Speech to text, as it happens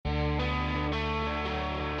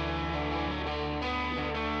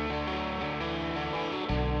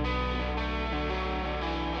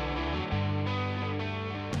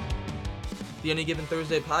The Any Given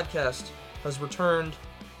Thursday podcast has returned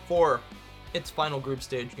for its final group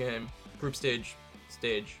stage game. Group.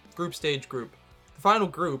 The final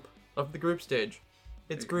group of the group stage.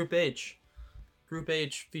 It's Group H. Group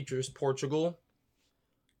H features Portugal,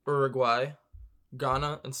 Uruguay,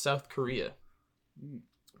 Ghana, and South Korea.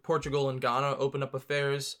 Portugal and Ghana open up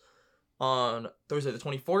affairs on Thursday the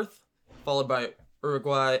 24th, followed by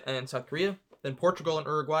Uruguay and South Korea. Then Portugal and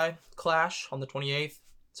Uruguay clash on the 28th.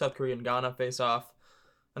 South Korea and Ghana face off.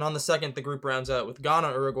 And on the 2nd, the group rounds out with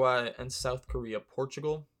Ghana, Uruguay, and South Korea,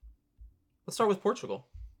 Portugal. Let's start with Portugal.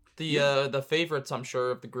 The favorites, I'm sure,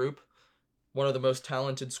 of the group. One of the most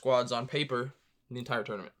talented squads on paper in the entire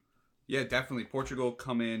tournament. Yeah, definitely. Portugal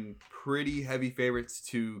come in pretty heavy favorites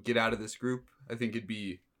to get out of this group. I think it'd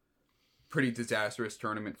be a pretty disastrous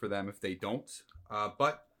tournament for them if they don't.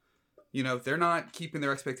 But, you know, they're not keeping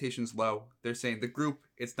their expectations low. They're saying the group,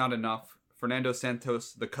 it's not enough. Fernando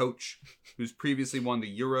Santos, the coach, who's previously won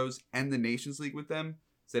the Euros and the Nations League with them,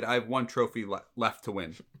 said, I have one trophy left to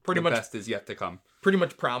win. The best is yet to come. Pretty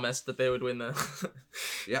much promised that they would win the...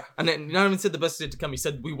 Yeah. And then not even said the best is yet to come. He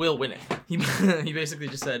said, we will win it. He basically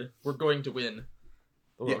just said, we're going to win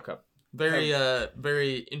the World Cup.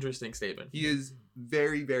 Very interesting statement. He is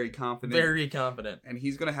very, very confident. Very confident. And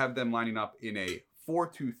he's going to have them lining up in a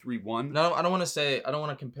 4-2-3-1. No, I don't want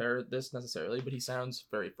to compare this necessarily, but he sounds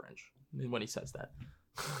very French when he says that.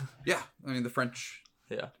 Yeah. I mean, the French...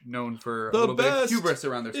 Yeah. Known for a little bit of hubris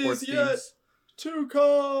around their sports teams. To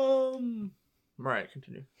come. Right,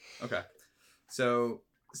 continue. Okay. So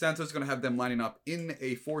Santos is going to have them lining up in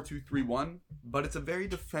a 4-2-3-1, but it's a very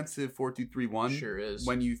defensive 4-2-3-1. Sure is.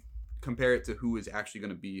 When you compare it to who is actually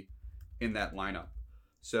going to be in that lineup.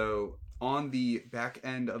 So on the back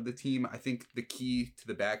end of the team, I think the key to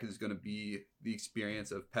the back is going to be the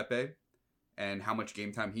experience of Pepe and how much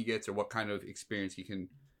game time he gets or what kind of experience he can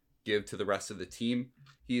give to the rest of the team.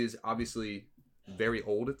 He is obviously very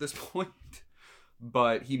old at this point,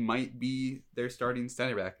 but he might be their starting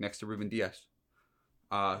center back next to Ruben Dias,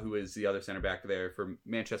 who is the other center back there for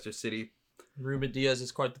Manchester City. Ruben Dias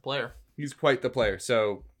is quite the player. He's quite the player,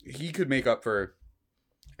 so he could make up for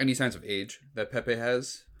any signs of age that Pepe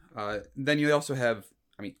has. Then you also have,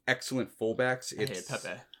 excellent fullbacks. I hate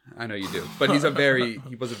Pepe. I know you do, but he was a very,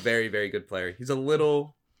 very good player.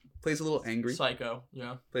 Plays a little angry. Psycho,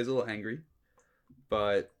 yeah. Plays a little angry.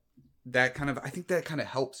 But I think that kind of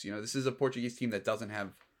helps. You know, this is a Portuguese team that doesn't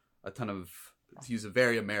have a ton of, to use a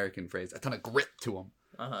very American phrase, a ton of grit to them.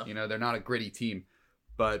 Uh-huh. You know, they're not a gritty team.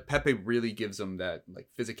 But Pepe really gives them that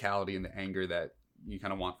physicality and the anger that you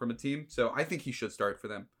kind of want from a team. So I think he should start for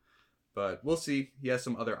them. But we'll see. He has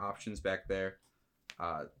some other options back there.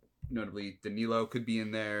 Notably, Danilo could be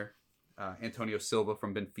in there. Antonio Silva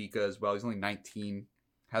from Benfica as well. He's only 19.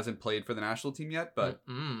 Hasn't played for the national team yet, but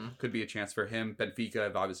could be a chance for him. Benfica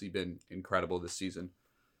have obviously been incredible this season.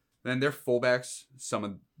 Then their fullbacks, some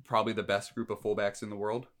of probably the best group of fullbacks in the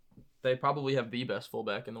world. They probably have the best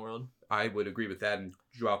fullback in the world. I would agree with that. And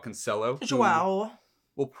João Cancelo. João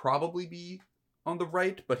will probably be on the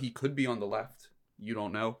right, but he could be on the left. You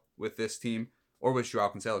don't know with this team. Or with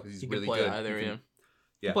João Cancelo because he's really good. Either,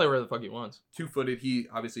 he can play where the fuck he wants. Two-footed. He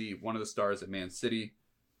obviously one of the stars at Man City.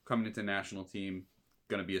 Coming into the national team.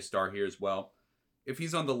 Going to be a star here as well. If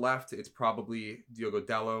he's on the left, it's probably Diogo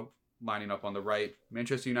Dalot lining up on the right.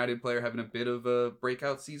 Manchester United player having a bit of a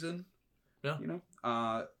breakout season. Yeah. You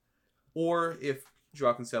know? Or if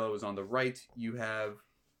João Cancelo is on the right, you have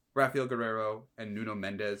Rafael Guerreiro and Nuno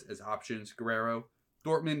Mendes as options. Guerreiro,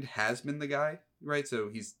 Dortmund has been the guy, right? So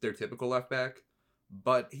he's their typical left back,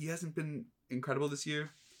 but he hasn't been incredible this year.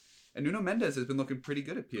 And Nuno Mendes has been looking pretty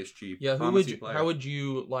good at PSG. Yeah, how would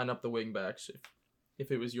you line up the wing backs if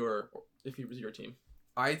he was your team?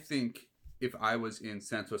 I think if I was in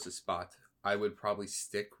Santos' spot, I would probably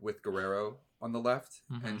stick with Guerreiro on the left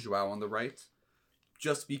and João on the right,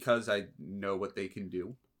 just because I know what they can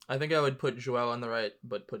do. I think I would put João on the right,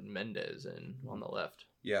 but put Mendes in on the left.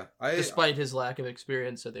 Yeah, despite his lack of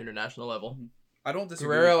experience at the international level. I don't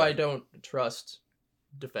disagree. Guerreiro, I don't trust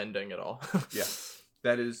defending at all. Yeah,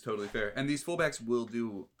 that is totally fair. And these fullbacks will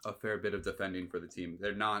do a fair bit of defending for the team.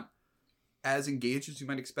 They're not as engaged as you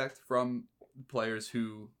might expect from players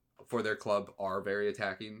who, for their club, are very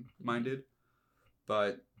attacking minded.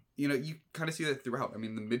 But, you know, you kind of see that throughout. I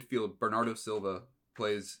mean, the midfield, Bernardo Silva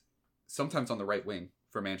plays sometimes on the right wing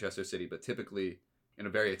for Manchester City, but typically in a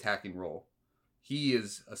very attacking role. He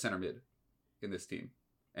is a center mid in this team,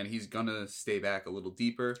 and he's going to stay back a little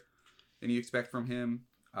deeper than you expect from him.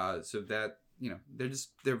 So that, you know,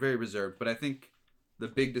 they're very reserved. But I think the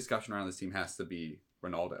big discussion around this team has to be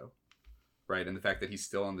Ronaldo. Right, and the fact that he's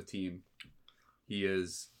still on the team, he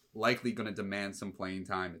is likely going to demand some playing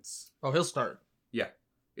time. He'll start. Yeah.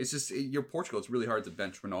 It's just, you're Portugal. It's really hard to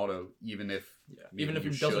bench Ronaldo, even if he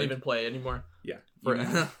doesn't even play anymore. Yeah.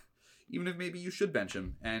 Even if maybe you should bench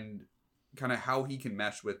him, and kind of how he can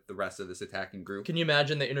mesh with the rest of this attacking group. Can you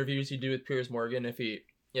imagine the interviews he'd do with Piers Morgan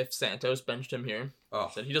if Santos benched him here? Oh,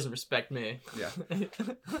 said he doesn't respect me. Yeah.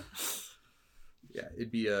 Yeah,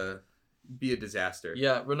 it'd be a disaster.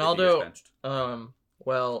 Yeah, Ronaldo.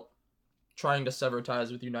 Trying to sever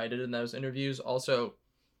ties with United in those interviews. Also,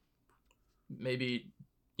 maybe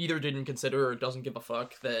either didn't consider or doesn't give a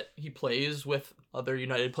fuck that he plays with other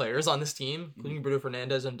United players on this team, including Bruno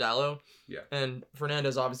Fernandes and Dalot. Yeah. And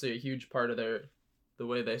Fernandes, obviously a huge part of the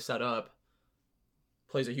way they set up,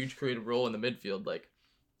 plays a huge creative role in the midfield. Like,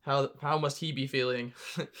 how must he be feeling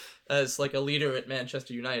as like a leader at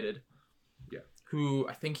Manchester United? Yeah. Who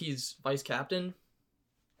I think he's vice captain.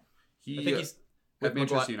 I think he's at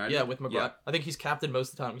Manchester United. Yeah, with Maguire. Yeah. I think he's captain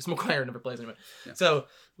most of the time because Maguire never plays anyway. Yeah. So,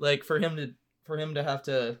 like, for him to have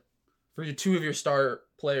to, for two of your star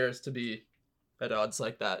players to be at odds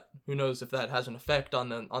like that, who knows if that has an effect on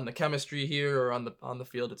the chemistry here or on the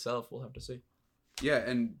field itself? We'll have to see. Yeah,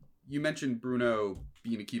 and you mentioned Bruno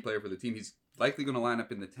being a key player for the team. He's likely going to line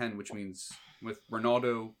up in the 10, which means with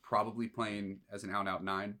Ronaldo probably playing as an out-and-out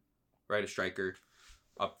 9, right, a striker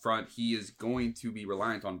up front, he is going to be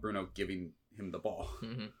reliant on Bruno giving him the ball.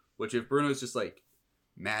 Mm-hmm. Which if Bruno's just like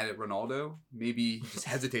mad at Ronaldo, maybe he just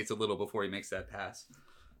hesitates a little before he makes that pass.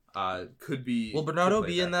 Could be. Will Bernardo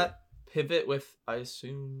be in that pivot with, I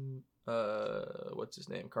assume, what's his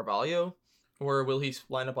name, Carvalho, or will he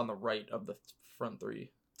line up on the right of the front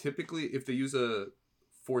three? Typically, if they use a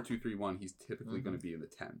 4-2-3-1, he's typically going to be in the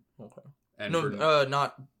 10. Okay. And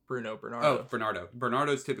not Bruno. Bernardo. Oh, Bernardo.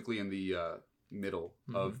 Bernardo's typically in the middle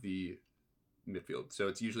of the midfield, so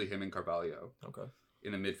it's usually him and Carvalho. Okay.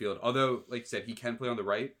 In the midfield, although, like you said, he can play on the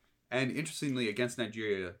right. And interestingly, against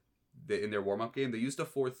Nigeria, in their warm-up game, they used a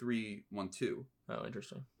 4-3-1-2. Oh,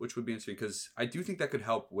 interesting. Which would be interesting, because I do think that could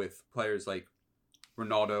help with players like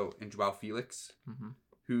Ronaldo and Joao Felix,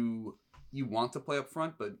 who you want to play up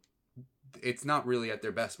front, but it's not really at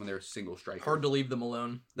their best when they're a single striker. Hard to leave them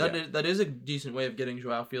alone. That is a decent way of getting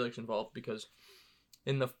Joao Felix involved, because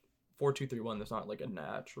in the 4-2-3-1, there's not like a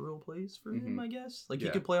natural place for him, I guess. Like, he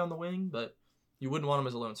could play on the wing, but you wouldn't want him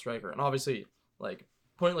as a lone striker. And obviously, like,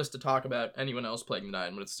 pointless to talk about anyone else playing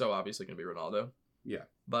 9 when it's so obviously going to be Ronaldo. Yeah.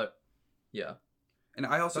 But, yeah. And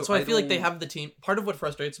that's why I feel like they have the team. Part of what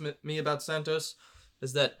frustrates me about Santos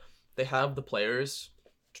is that they have the players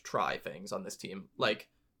to try things on this team. Like,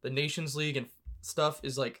 the Nations League and stuff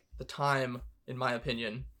is, like, the time, in my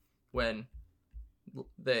opinion, when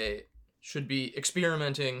they should be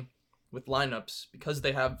experimenting with lineups because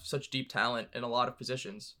they have such deep talent in a lot of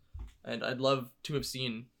positions. And I'd love to have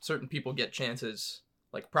seen certain people get chances,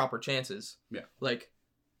 like proper chances. Yeah. Like,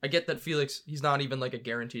 I get that Felix, he's not even like a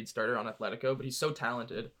guaranteed starter on Atletico, but he's so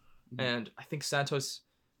talented. And I think Santos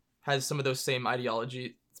has some of those same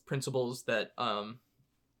ideology principles that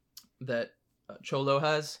Cholo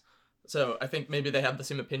has. So I think maybe they have the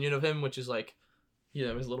same opinion of him, which is like, he's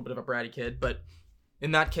a little bit of a bratty kid. But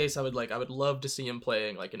in that case, I would love to see him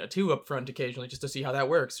playing like in a 2 up front occasionally, just to see how that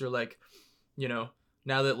works. Or like, now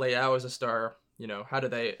that Leao is a star, how do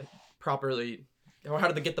they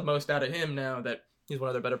get the most out of him now that he's one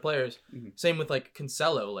of their better players? Same with like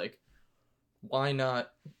Cancelo. Like, why not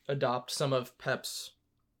adopt some of Pep's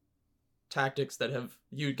tactics that have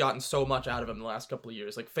you gotten so much out of him the last couple of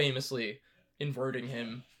years? Like, famously inverting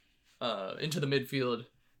him into the midfield,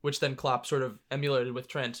 which then Klopp sort of emulated with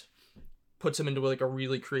Trent, puts him into like a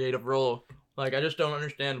really creative role. Like, I just don't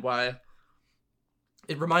understand why.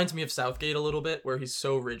 It reminds me of Southgate a little bit, where he's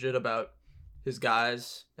so rigid about his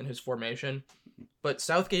guys and his formation. But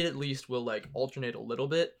Southgate at least will like alternate a little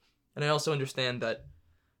bit. And I also understand that,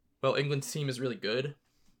 well, England's team is really good.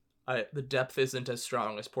 The depth isn't as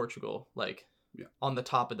strong as Portugal, like on the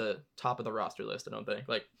top of the roster list, I don't think.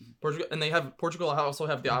 Like Portugal also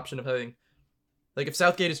have the option of having, like, if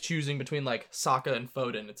Southgate is choosing between like Saka and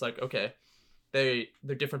Foden, it's like, okay,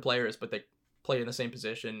 they're different players, but they play in the same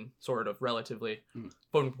position, sort of, relatively.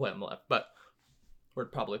 Foden can play on the left, or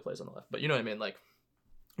probably plays on the left. But you know what I mean? Like,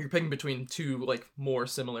 you're picking between two, like, more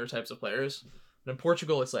similar types of players. And in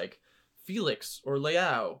Portugal, it's like Felix or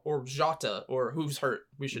Leao or Jota, or who's hurt,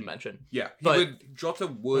 we should mention. Yeah, Jota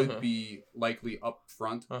would be likely up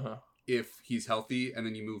front if he's healthy, and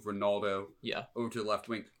then you move Ronaldo over to the left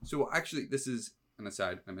wing. So actually, this is an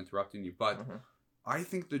aside, I'm interrupting you, but I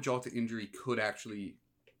think the Jota injury could actually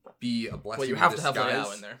be a blessing. Well, you have to have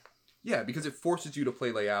Leao in there. Yeah, because it forces you to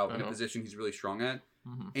play Leao in a position he's really strong at,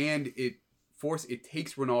 and it it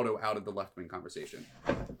takes Ronaldo out of the left wing conversation,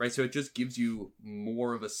 right? So it just gives you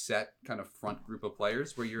more of a set kind of front group of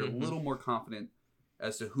players where you're a little more confident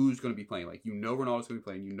as to who's going to be playing. Like, Ronaldo's going to be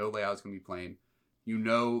playing, Leao's going to be playing,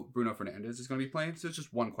 Bruno Fernandes is going to be playing. So it's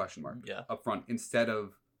just one question mark up front instead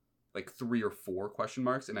of like 3 or 4 question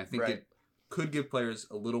marks. And I think it could give players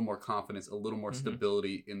a little more confidence, a little more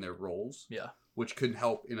stability in their roles. Yeah. Which could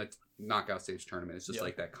help in a knockout stage tournament. It's just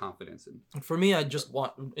like that confidence. And for me, I just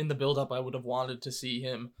want, in the build-up, I would have wanted to see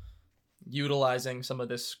him utilizing some of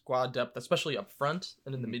this squad depth, especially up front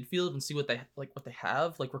and in the midfield, and see what they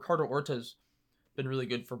have. Like, Ricardo Horta's been really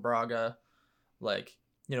good for Braga. Like,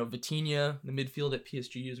 Vitinha, the midfield at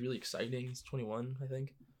PSG is really exciting. He's 21, I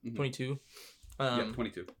think. 22.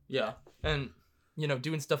 22. Yeah. And,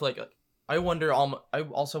 doing stuff like I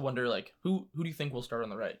also wonder, like, who do you think will start on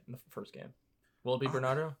the right in the first game? Will it be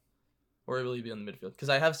Bernardo? Or will he be in the midfield? Because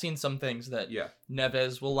I have seen some things that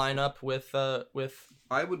Neves will line up with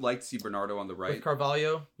I would like to see Bernardo on the right. With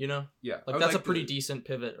Carvalho, Yeah. Like, that's a pretty decent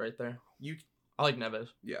pivot right there. I like Neves.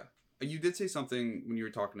 Yeah. You did say something when you were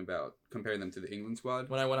talking about comparing them to the England squad.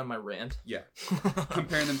 When I went on my rant. Yeah.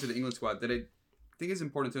 Comparing them to the England squad, that I think is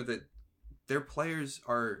important to note that their players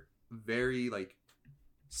are very, like,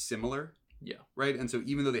 similar. Yeah. Right? And so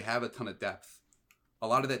even though they have a ton of depth, a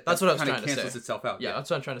lot of that's what I was kind trying of cancels itself out. Yeah, that's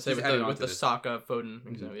what I'm trying to say with the Saka, Foden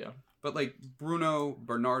example, yeah. But like Bruno,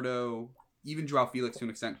 Bernardo, even Joao Felix to an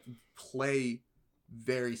extent play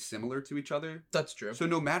very similar to each other. That's true. So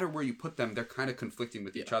no matter where you put them, they're kind of conflicting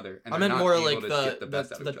with each other. And I meant more like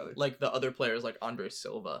the other players like Andre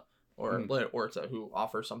Silva or Orta who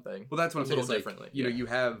offer something. Well, that's what I'm saying. Differently. You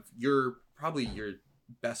have your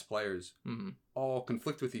best players all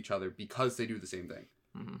conflict with each other because they do the same thing.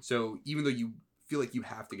 So even though you feel like you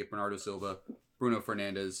have to get Bernardo Silva, Bruno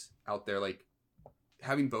Fernandes out there, like,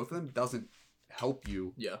 having both of them doesn't help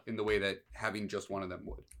you in the way that having just one of them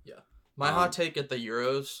would. Yeah. My hot take at the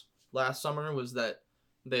Euros last summer was that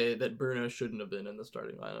Bruno shouldn't have been in the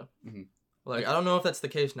starting lineup. Like, I don't know if that's the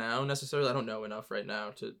case now necessarily. I don't know enough right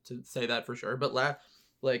now to say that for sure. But I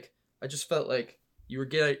just felt like you were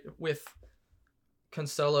getting with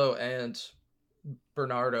Cancelo and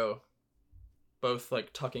Bernardo both,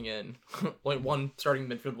 like, tucking in, like, one starting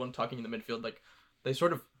midfield, one tucking in the midfield. Like, they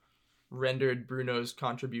sort of rendered Bruno's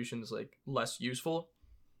contributions, like, less useful,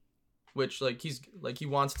 which, like, he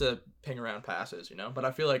wants to ping around passes, but I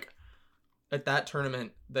feel like at that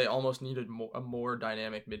tournament they almost needed a more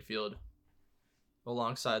dynamic midfield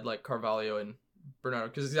alongside, like, Carvalho and Bernardo,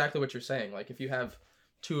 because exactly what you're saying, like, if you have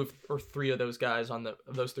 2 or 3 of those three guys on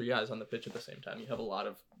the pitch at the same time, you have a lot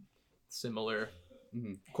of similar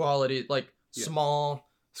quality, like, small,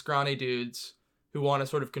 scrawny dudes who want to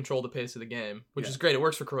sort of control the pace of the game, which is great. It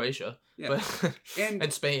works for Croatia, but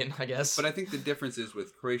and Spain, I guess. But I think the difference is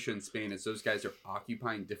with Croatia and Spain is those guys are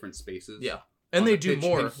occupying different spaces. Yeah, and they do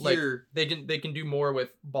more. Like, they can do more with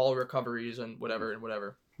ball recoveries and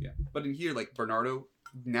whatever. Yeah, but in here, like, Bernardo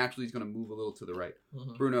naturally is going to move a little to the right.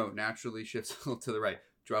 Bruno naturally shifts a little to the right.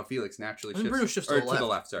 Joao Felix naturally shifts to the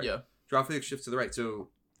left. Sorry. Yeah. Joao Felix shifts to the right. So,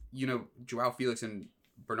 Joao Felix and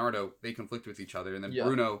Bernardo, they conflict with each other, and then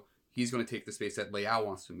Bruno, he's going to take the space that Leao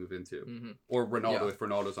wants to move into, or Ronaldo if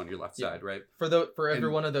Ronaldo's on your left side, right? For every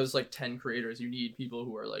one of those, like, 10 creators, you need people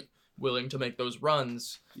who are, like, willing to make those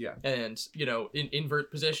runs, and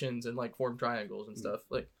invert positions and, like, form triangles and stuff,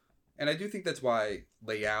 like. And I do think that's why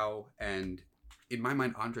Leao and, in my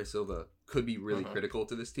mind, Andre Silva could be really critical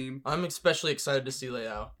to this team. I'm especially excited to see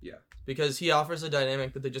Leao, because he offers a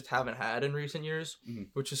dynamic that they just haven't had in recent years,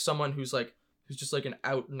 which is someone who's just like an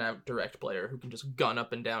out and out direct player who can just gun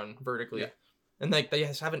up and down vertically. And like they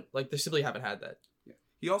simply haven't had that. Yeah.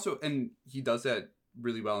 He also, and he does that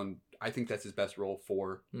really well, and I think that's his best role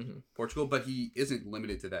for Portugal, but he isn't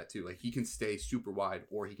limited to that too. Like, he can stay super wide,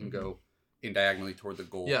 or he can go in diagonally toward the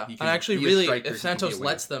goal. Yeah. I actually really, if Santos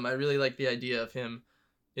lets them, I really like the idea of him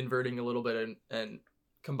inverting a little bit and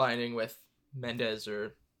combining with Mendes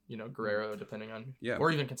or Guerrero, depending on,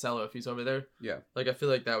 or even Cancelo if he's over there. Yeah, like, I feel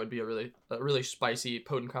like that would be a really spicy,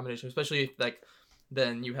 potent combination, especially if, like,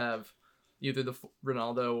 then you have either the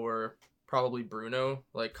Ronaldo or probably Bruno,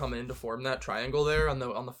 like, come in to form that triangle there on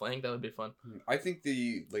the flank. That would be fun. I think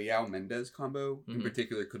the Leao Mendes combo in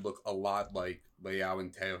particular could look a lot like Leao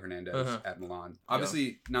and Theo Hernandez at Milan.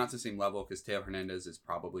 Obviously, not to the same level, because Theo Hernandez is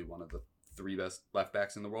probably one of the 3 best left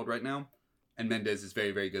backs in the world right now. And Mendes is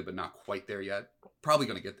very, very good, but not quite there yet. He'll probably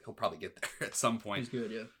get there at some point. He's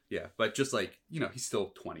good, yeah. Yeah, but just, like, he's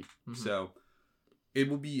still 20. So it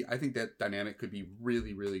will be, I think that dynamic could be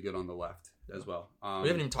really, really good on the left as well. We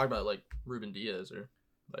haven't even talked about, like, Ruben Diaz or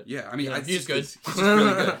But Yeah, I mean, he's good. He's just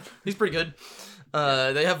really good. He's pretty good.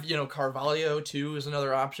 They have Carvalho too is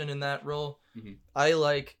another option in that role. Mm-hmm. I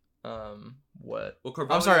like what? Well,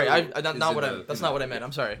 Carvalho. I'm sorry. That's not what I meant.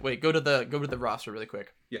 I'm sorry. Wait, go to the roster really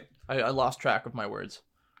quick. Yeah. I lost track of my words.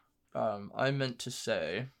 I meant to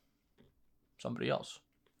say somebody else.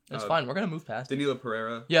 It's fine. We're gonna move past Danilo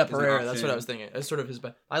Pereira. Yeah, Pereira. That's what I was thinking. It's sort of his.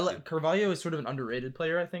 Carvalho is sort of an underrated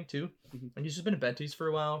player, I think, too. Mm-hmm. And he's just been at Betis for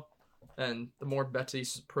a while. And the more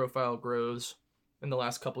Betis profile grows in the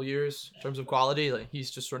last couple years in terms of quality, like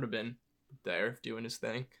he's just sort of been there doing his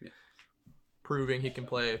thing, proving he can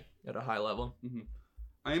play at a high level. Mm-hmm.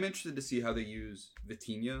 I am interested to see how they use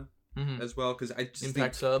Vitinha as well, because I just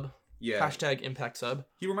impact sub. Yeah. Hashtag impact sub.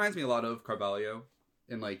 He reminds me a lot of Carvalho.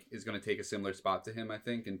 And is going to take a similar spot to him, I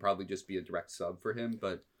think, and probably just be a direct sub for him.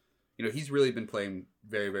 But he's really been playing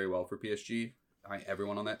very, very well for PSG.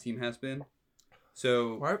 Everyone on that team has been.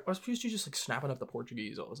 So why is PSG just snapping up the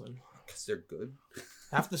Portuguese all of a sudden? Because they're good.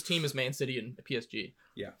 Half this team is Man City and PSG.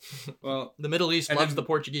 Yeah. Well, the Middle East loves the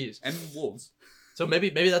Portuguese and Wolves. So maybe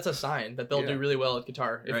that's a sign that they'll do really well at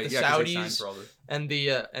Qatar. If the Saudis and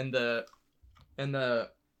the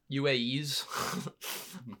UAEs,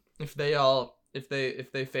 if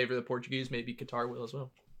they favor the Portuguese, maybe Qatar will as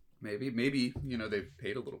well. Maybe they've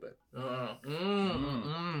paid a little bit. No.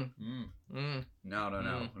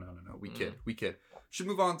 We kid. Should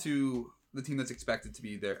move on to the team that's expected to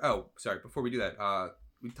be there. Oh, sorry. Before we do that,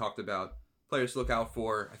 we talked about players to look out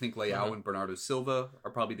for. I think Leao and Bernardo Silva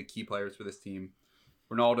are probably the key players for this team.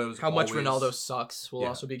 Ronaldo's how much Ronaldo sucks will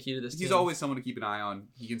also be key to this team. He's always someone to keep an eye on.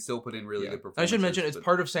 He can still put in really good performances. I should mention it's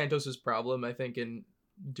part of Santos's problem, I think, in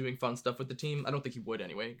doing fun stuff with the team. I don't think he would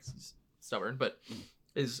anyway because he's stubborn, but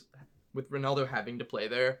is with Ronaldo having to play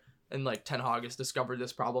there, and Ten Hag has discovered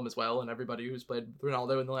this problem as well, and everybody who's played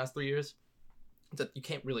Ronaldo in the last 3 years, that you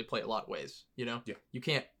can't really play a lot of ways. You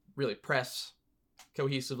can't really press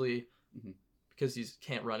cohesively because he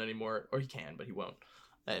can't run anymore, or he can, but he won't.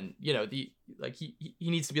 And he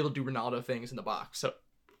needs to be able to do Ronaldo things in the box, so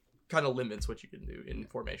kind of limits what you can do in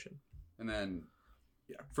formation. And then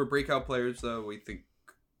for breakout players though, we think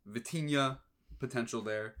Vitinha, potential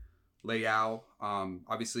there. Leao,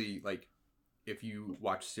 obviously, if you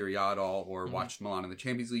watch Serie A at all or watched Milan in the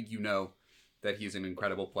Champions League, you know that he's an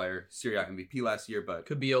incredible player. Serie A MVP last year, but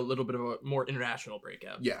could be a little bit of a more international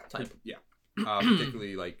breakout. Type.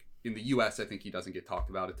 Particularly in the U.S., I think he doesn't get talked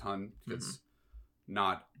about a ton because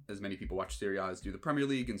not as many people watch Serie A as do the Premier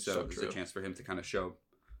League, and so there's a chance for him to kind of show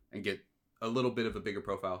and get a little bit of a bigger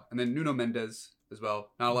profile. And then Nuno Mendes as well.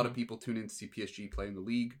 Not a lot of people tune in to see PSG play in the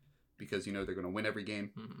league because they're going to win every game.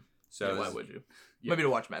 So why would you? Maybe to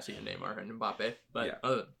watch Messi and Neymar and Mbappe,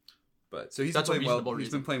 but so he's been playing well. He's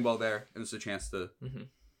been playing well there, and it's a chance to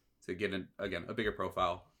get a bigger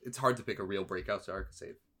profile. It's hard to pick a real breakout star because they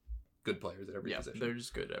have good players at every position. They're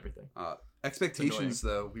just good at everything. Expectations,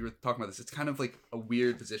 though, we were talking about this. It's kind of like a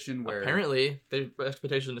weird position where apparently their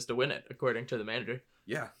expectation is to win it, according to the manager.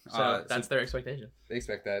 Yeah, so that's their expectation. They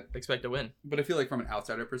expect that. They expect to win. But I feel like from an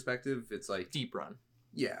outsider perspective, it's deep run.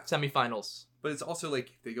 Yeah, semifinals. But it's also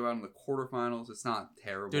if they go out in the quarterfinals, it's not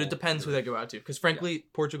terrible. Dude, it depends who they go out to. Because frankly,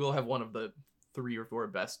 Portugal have one of the 3 or 4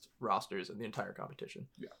 best rosters in the entire competition.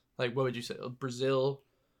 Yeah. What would you say? Brazil,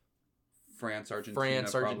 France,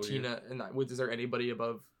 Argentina, and is there anybody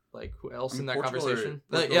above who else in that Portugal conversation?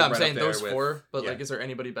 I'm saying those 4. But is there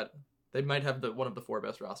anybody better? They might have one of the 4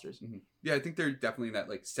 best rosters. Mm-hmm. Yeah, I think they're definitely in that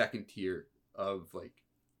second tier of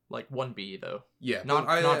 1B though. Yeah,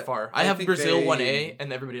 not far. I have Brazil 1A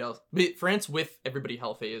and everybody else. France with everybody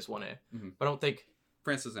healthy is 1A. But I don't think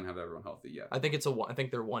France doesn't have everyone healthy yet. I think it's I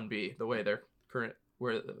think they're 1B the way their current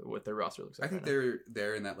what their roster looks like. I think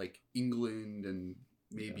they're in that England and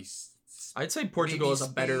maybe. I'd say Portugal is a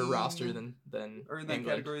better roster than or in that England.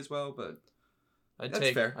 category as well, but I'd that's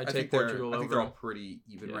take fair. I'd take Portugal over. I think they're all pretty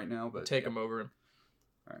even right now, but take them over him.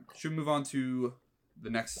 All right, should we move on to the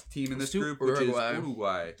next team in this group, which is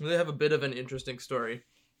Uruguay. They have a bit of an interesting story.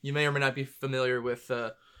 You may or may not be familiar with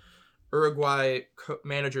Uruguay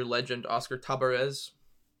manager legend Oscar Tabarez,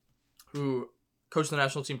 who coached the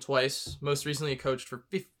national team twice. Most recently, coached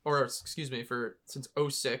since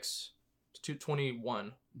 06 to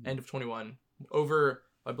 21, end of 21. Over,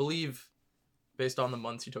 I believe, based on the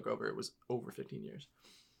months he took over, it was over 15 years.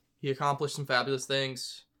 He accomplished some fabulous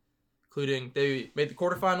things, including they made the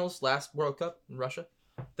quarterfinals last World Cup in Russia.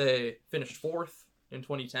 They finished 4th in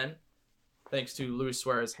 2010, thanks to Luis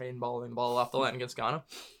Suarez handballing the ball off the line against Ghana.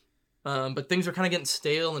 But things are kind of getting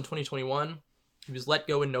stale in 2021. He was let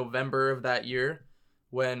go in November of that year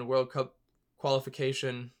when World Cup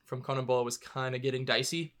qualification from CONMEBOL was kind of getting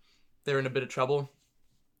dicey. They were in a bit of trouble.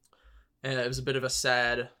 and it was a bit of a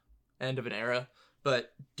sad end of an era.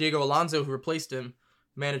 But Diego Alonso, who replaced him,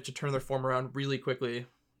 managed to turn their form around really quickly.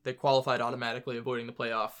 They qualified automatically, avoiding the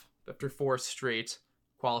playoff after 4 straight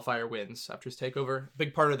qualifier wins after his takeover. A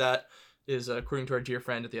big part of that is, according to our dear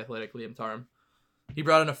friend at The Athletic, Liam Tarm, he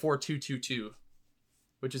brought in a 4-2-2-2,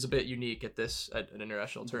 which is a bit unique at an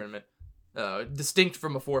international tournament. Distinct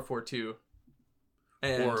from a 4-4-2. Or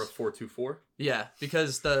a 4-2-4? Yeah,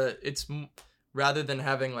 because it's rather than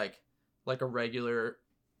having like a regular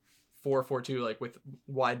 4-4-2 like with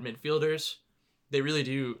wide midfielders, they really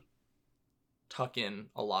do tuck in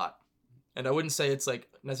a lot. And I wouldn't say it's like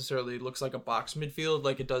necessarily looks like a box midfield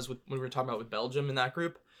like it does when we were talking about with Belgium in that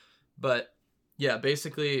group. But yeah,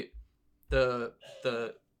 basically the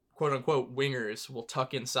quote unquote wingers will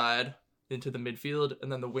tuck inside into the midfield, and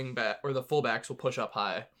then the wingback or the fullbacks will push up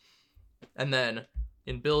high. And then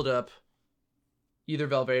in build up, either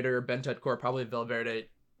Valverde or Bentancur, probably Valverde,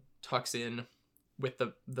 tucks in with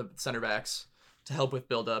the center backs to help with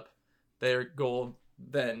build up. Their goal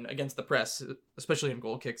then against the press, especially in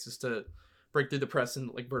goal kicks, is to break through the press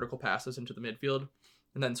and like vertical passes into the midfield,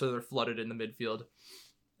 and then so they're flooded in the midfield.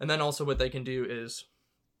 And then also what they can do is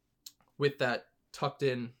with that tucked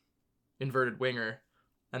in inverted winger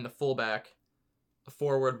and the fullback, a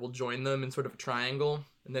forward will join them in sort of a triangle,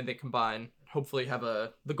 and then they combine, hopefully have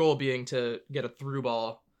the goal being to get a through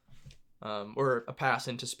ball or a pass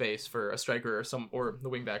into space for a striker or the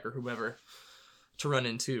wingback or whomever to run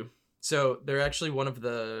into. So they're actually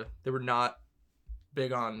they were not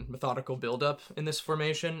big on methodical build-up in this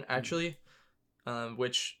formation, actually,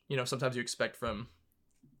 which, sometimes you expect from,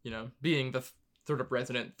 being the sort of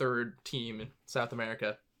resident third team in South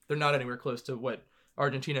America. They're not anywhere close to what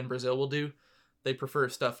Argentina and Brazil will do. They prefer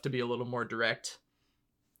stuff to be a little more direct.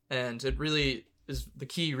 And it really is, the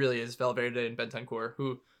key really is Valverde and Bentancur,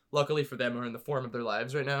 who luckily for them are in the form of their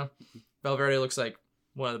lives right now. Valverde looks like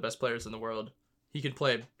one of the best players in the world. He could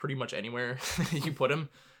play pretty much anywhere you put him.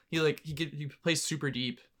 He plays super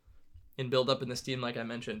deep in build up in this team, like I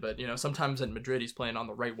mentioned, but sometimes in Madrid he's playing on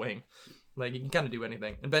the right wing. Like, he can kind of do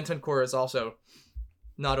anything. And Bentancur has also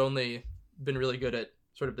not only been really good at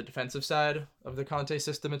sort of the defensive side of the Conte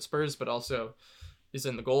system at Spurs, but also is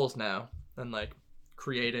in the goals now and like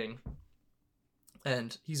creating.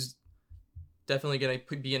 And he's definitely going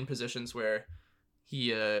to be in positions where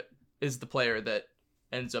he is the player that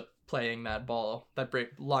ends up playing that ball, that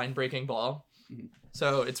line breaking ball. Mm-hmm.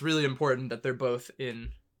 So it's really important that they're both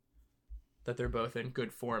in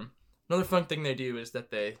good form. Another fun thing they do is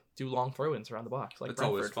that they do long throw-ins around the box. Like that's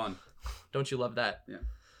always fun. Don't you love that? Yeah.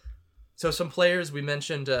 So some players, we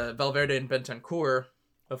mentioned Valverde and Bentancur,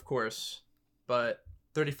 of course, but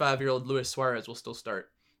 35-year-old Luis Suarez will still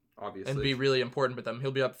start. Obviously. And be really important with them.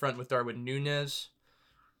 He'll be up front with Darwin Núñez.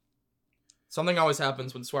 Something always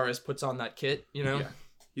happens when Suarez puts on that kit, Yeah.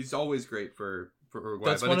 He's always great for Uruguay,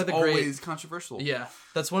 that's but one it's of the always controversial. Yeah.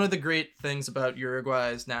 That's one of the great things about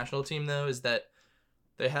Uruguay's national team, though, is that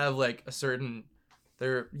they have like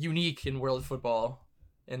they're unique in world football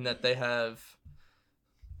in that they have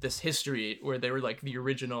this history where they were like the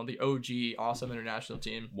original, the OG awesome international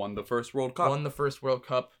team. Won the first World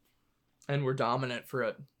Cup. And were dominant for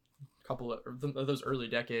a couple of those early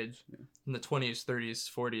decades in the 20s, 30s,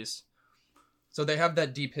 40s. So they have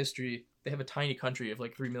that deep history. They have a tiny country of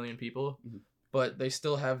like 3 million people, but they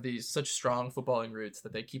still have these such strong footballing roots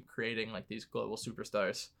that they keep creating like these global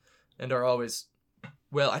superstars and are always,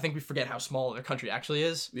 I think we forget how small their country actually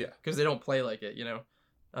is. Yeah. Because they don't play like it,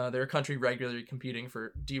 They're a country regularly competing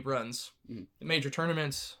for deep runs in major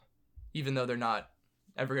tournaments, even though they're not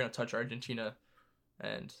ever going to touch Argentina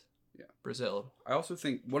and Brazil. I also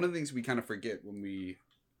think one of the things we kind of forget one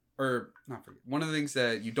of the things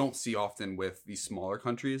that you don't see often with these smaller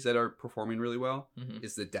countries that are performing really well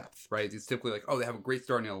is the depth, right? It's typically like, they have a great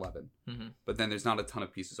starting 11, but then there's not a ton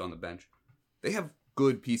of pieces on the bench. They have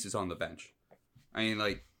good pieces on the bench. I mean,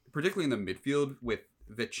 like, particularly in the midfield with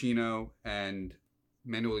Vecino and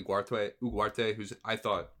Manuel Ugarte, who's, I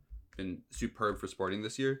thought, been superb for Sporting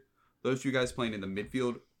this year. Those two guys playing in the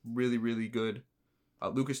midfield, really, really good.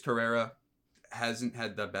 Lucas Torreira hasn't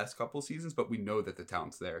had the best couple seasons, but we know that the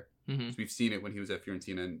talent's there. So we've seen it when he was at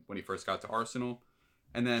Fiorentina and when he first got to Arsenal.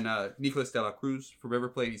 And then Nicolas de la Cruz for River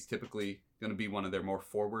Plate, he's typically going to be one of their more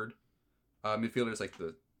forward midfielders, like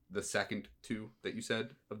the second two that you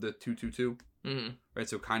said of the 2-2-2. Right,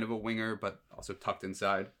 so kind of a winger, but also tucked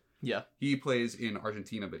inside. Yeah. He plays in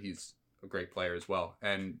Argentina, but he's a great player as well,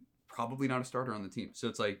 and probably not a starter on the team. So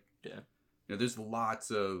it's like, there's lots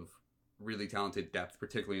of really talented depth,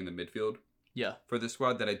 particularly in the midfield. Yeah. For this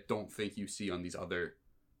squad that I don't think you see on these other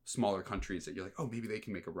smaller countries that you're like, maybe they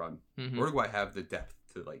can make a run. Uruguay have the depth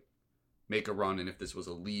to like make a run, and if this was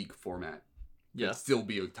a league format, Yeah. they'd still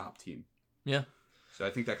be a top team. Yeah. So I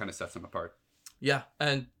think that kind of sets them apart. Yeah,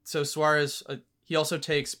 and so Suarez, he also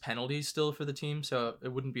takes penalties still for the team, so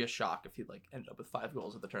it wouldn't be a shock if he like ended up with 5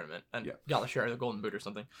 goals at the tournament and got the share of the Golden Boot or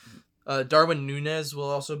something. Darwin Núñez will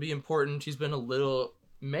also be important. He's been a little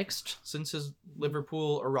mixed since his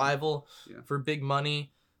Liverpool arrival for big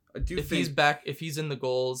money. If he's in the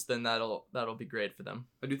goals, then that'll be great for them.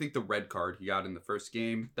 I do think the red card he got in the first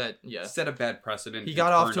game set a bad precedent. He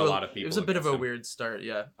got off to a lot of people. It was a bit of a weird start.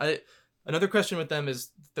 Yeah. Another question with them is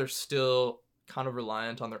they're still kind of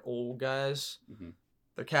reliant on their old guys.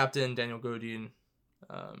 Their captain Daniel Godin.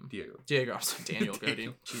 Diego. I'm sorry, Daniel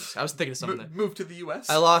Godin. Jeez, I was thinking of something. Move to the U.S.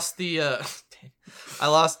 I lost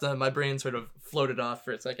my brain sort of floated off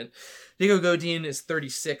for a second. Diego Godin is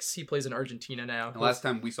 36. He plays in Argentina now. The last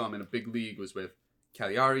time we saw him in a big league was with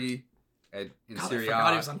Cagliari in Serie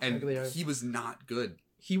A, and he was not good.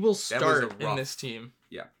 He will start in this team.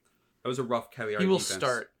 Yeah, that was a rough Cagliari. He will defense.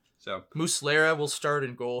 start. So Muslera will start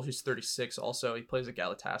in goal. He's 36. Also, he plays at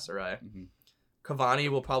Galatasaray. Cavani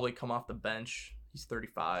will probably come off the bench. He's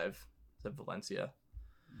 35. He's at Valencia.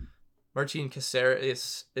 Martin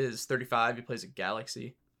Caceres is 35. He plays at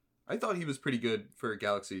Galaxy. I thought he was pretty good for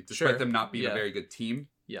Galaxy, despite them not being a very good team.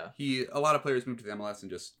 Yeah. A lot of players moved to the MLS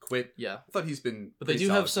and just quit. Yeah. I thought he's been. But they do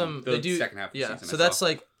have some. They do second half of the season. So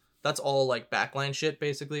that's all like backline shit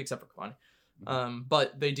basically, except for Cavani.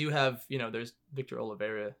 But they do have there's Victor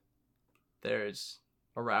Oliveira. There's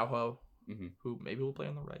Araujo, who maybe will play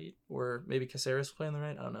on the right, or maybe Caceres will play on the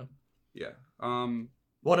right. I don't know. Yeah.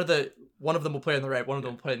 One of them will play on the right. One of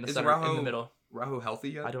them will play in the center, in the middle. Araujo healthy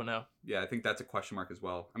yet? I don't know. Yeah, I think that's a question mark as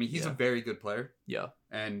well. I mean, he's a very good player. Yeah.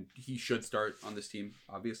 And he should start on this team,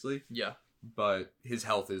 obviously. Yeah. But his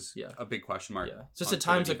health is a big question mark. Yeah. Just at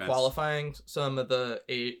times of qualifying, some of the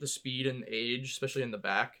speed and age, especially in the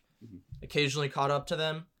back, occasionally caught up to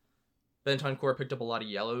them. Bentancur picked up a lot of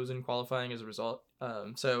yellows in qualifying as a result.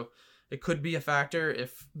 So it could be a factor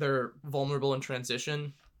if they're vulnerable in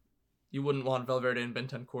transition. You wouldn't want Valverde and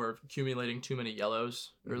Bentancur accumulating too many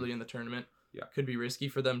yellows early in the tournament. Yeah. Could be risky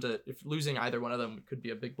for them if losing either one of them could be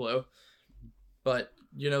a big blow. But,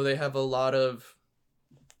 they have a lot of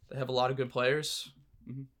good players.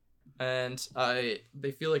 And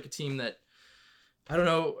they feel like a team that, I don't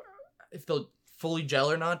know if they'll fully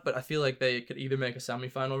gel or not, but I feel like they could either make a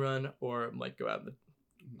semifinal run or like go out in the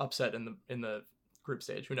upset in the group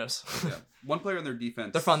stage. Who knows? One player in their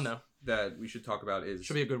defense. They're fun though. That we should talk about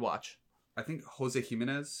should be a good watch. I think Jose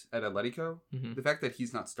Jimenez at Atletico. The fact that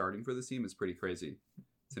he's not starting for the team is pretty crazy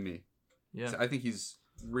to me. Yeah, so I think he's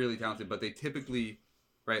really talented, but they typically,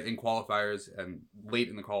 in qualifiers and late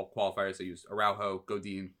in the qualifiers, they use Araujo,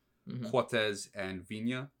 Godin, Cortez, and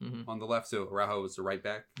Vina on the left. So Araujo is the right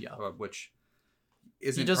back, which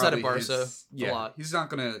isn't. He does that at Barca a lot. He's not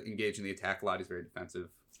going to engage in the attack a lot. He's a very defensive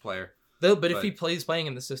player. But if he plays playing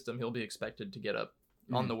in the system, he'll be expected to get up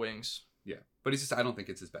on the wings. Yeah, but I don't think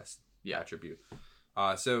it's his best attribute.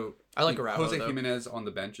 So I like Araujo, Jose Jimenez on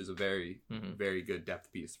the bench is a very, very good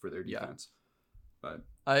depth piece for their defense. But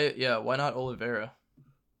why not Oliveira?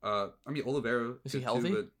 I mean, Oliveira is he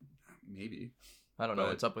healthy? But maybe. I don't know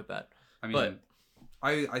what's up with that. I mean,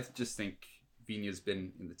 I just think Vina's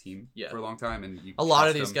been in the team for a long time, and a lot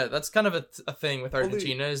of these guys. That's kind of a thing with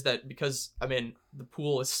Argentina is that because the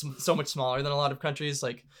pool is so much smaller than a lot of countries.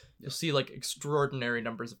 Like you'll see like extraordinary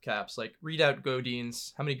numbers of caps. Like read out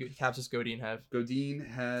Godin's. How many caps does Godin have? Godin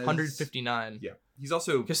has 159. Yeah, he's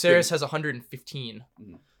also Caceres has 115.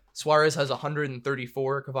 Suarez has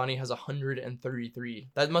 134. Cavani has 133.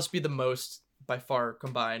 That must be the most by far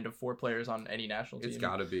combined of 4 players on any national team. It's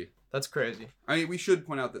got to be. That's crazy. I mean, we should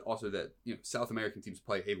point out that also that South American teams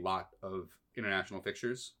play a lot of international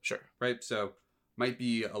fixtures. Sure. Right. So might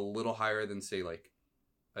be a little higher than say like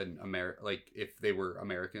if they were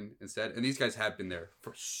American instead. And these guys have been there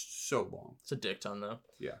for so long. It's a dick ton though.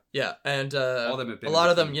 Yeah. Yeah, and all of them have been a lot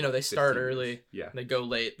of them, they start early. Yeah. And they go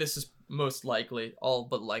late. This is most likely, all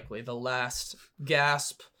but likely, the last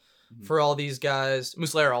gasp for all these guys.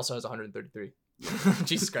 Muslera also has 133.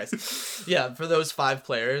 Jesus Christ. Yeah, for those 5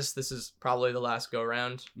 players, this is probably the last go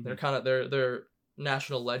round. They're kind of they're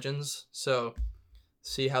national legends, so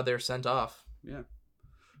see how they're sent off. Yeah.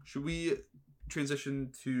 Should we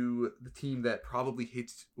transition to the team that probably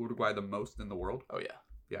hates Uruguay the most in the world? Oh yeah.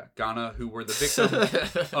 Yeah, Ghana, who were the victim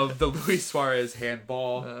of the Luis Suarez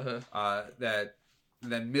handball that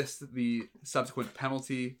then missed the subsequent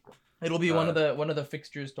penalty. It'll be one of the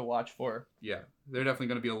fixtures to watch for. Yeah, they're definitely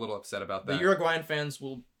going to be a little upset about that. The Uruguayan fans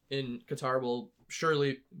in Qatar will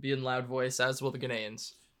surely be in loud voice, as will the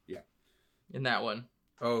Ghanaians. Yeah. In that one.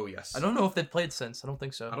 Oh, yes. I don't know if they've played since. I don't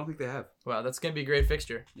think so. I don't think they have. Wow, that's going to be a great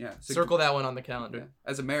fixture. Yeah. So, Circle that one on the calendar. yeah.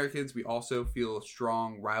 As Americans, we also feel a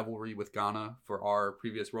strong rivalry with Ghana for our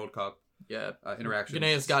previous World Cup interactions.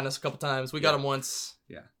 Ghanai's has gotten us a couple times. We got them once.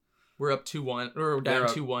 Yeah. We're up 2-1. We're down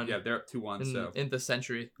 2-1. Yeah, they're up 2-1. In the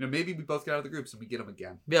century. Maybe we both get out of the group, so we get them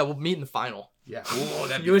again. Yeah, we'll meet in the final. Yeah. Oh,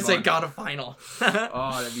 that'd be You would fun. say Ghana final.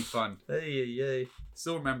 Oh, that'd be fun. Hey.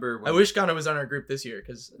 Still remember. I wish Ghana was on our group this year,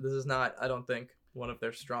 because this is not, I don't think, one of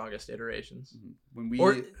their strongest iterations. When we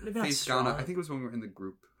faced Ghana, I think it was when we were in the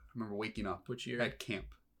group. I remember waking up. Which year? At camp.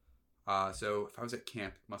 So if I was at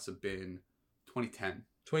camp, it must have been 2010.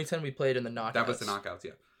 2010 we played in the knockouts. That was the knockouts,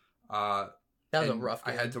 yeah. That was a rough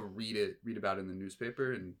game. I had to read about it in the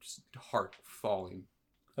newspaper, and just heart falling.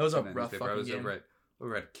 That was a rough fucking I was game.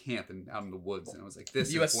 over at camp and out in the woods, and I was like,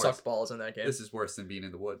 "This U.S. is worse. sucked balls in that game. This is worse than being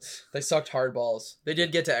in the woods." They sucked hard balls. They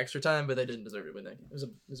did get to extra time, but they didn't deserve to win that game. It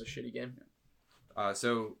was a shitty game.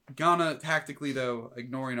 So Ghana, tactically though,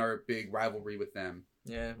 ignoring our big rivalry with them.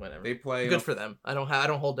 Yeah, whatever. They play good for them. I don't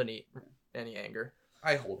hold any anger.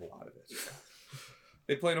 I hold a lot of it.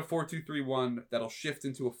 They play in a 4-2-3-1 that'll shift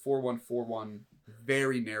into a 4-1-4-1.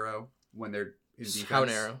 Very narrow when they're in defense. How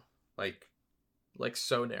narrow? Like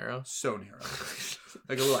so narrow. So narrow.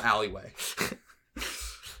 Like a little alleyway.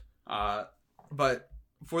 But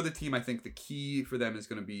for the team, I think the key for them is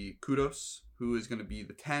going to be Kudos, who is going to be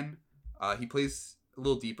the 10. He plays a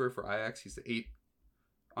little deeper for Ajax. He's the 8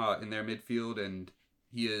 in their midfield, and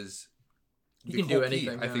he is he can do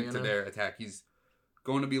anything key, I think, to their attack. He's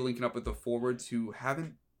going to be linking up with the forwards who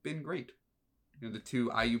haven't been great. The two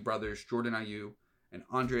Ayew brothers, Jordan Ayew and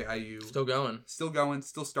Andre Ayew. Still going,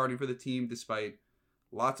 still starting for the team, despite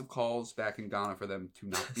lots of calls back in Ghana for them to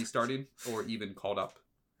not be starting or even called up.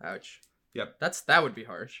 Ouch. Yep. That would be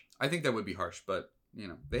harsh. I think that would be harsh, but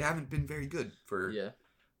they haven't been very good for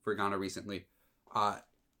Ghana recently.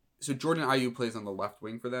 So Jordan Ayew plays on the left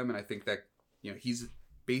wing for them, and I think that he's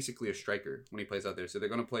basically a striker when he plays out there. So they're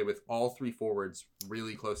going to play with all three forwards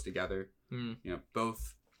really close together.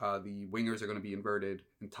 Both the wingers are going to be inverted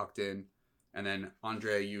and tucked in, and then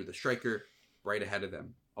Andre Ayew, the striker, right ahead of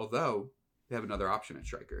them. Although they have another option at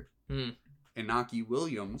striker. Inaki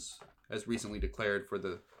Williams has recently declared for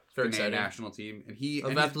the Ghanaian national team, and he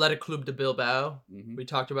of Athletic Club de Bilbao. We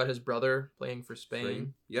talked about his brother playing for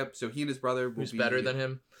Spain. Yep. So he and his brother will who's better than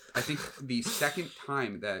him. I think the second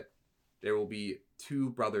time that there will be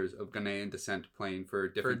two brothers of Ghanaian descent playing for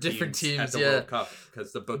different teams at the World Cup,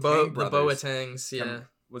 because the Boateng brothers. The Boatengs, yeah.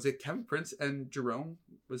 Was it Kevin Prince and Jerome?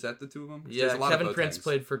 Was that the two of them? Yeah, Kevin Prince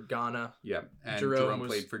played for Ghana. Yeah, and Jerome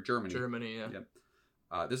played for Germany. Yeah.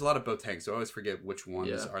 Yep. There's a lot of Boatengs, so I always forget which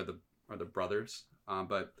ones are the brothers.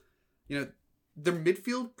 But their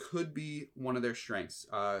midfield could be one of their strengths.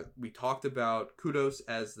 We talked about Kudos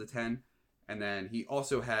as the 10, and then he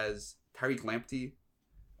also has Tariq Lamptey.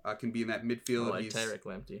 Can be in that midfield. He's Tariq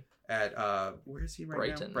Lamptey at where is he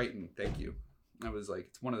right now? Brighton. Thank you. I was like,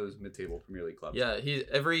 it's one of those mid-table Premier League clubs. Yeah,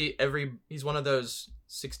 he's one of those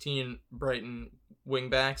 16 Brighton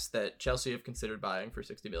wingbacks that Chelsea have considered buying for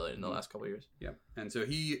 60 million in the last couple of years. Yeah, and so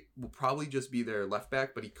he will probably just be their left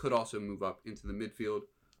back, but he could also move up into the midfield.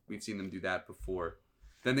 We've seen them do that before.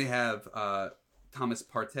 Then they have Thomas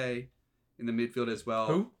Partey in the midfield as well.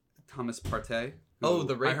 Who? Thomas Partey. Oh,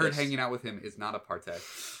 the rapist. I heard hanging out with him is not a Partey.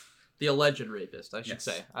 The alleged rapist, I should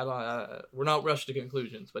say. I don't. We're not rushed to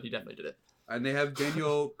conclusions, but he definitely did it. And they have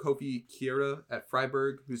Daniel Kofi Kiera at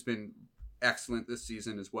Freiburg, who's been excellent this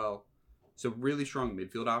season as well. So really strong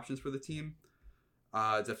midfield options for the team.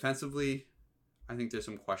 Defensively, I think there's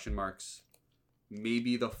some question marks.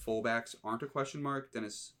 Maybe the fullbacks aren't a question mark.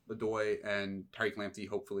 Dennis Adoy and Tariq Lamptey,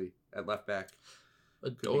 hopefully, at left back.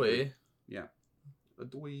 Adoy? Yeah.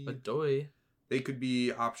 Adoy. They could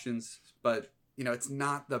be options, but, it's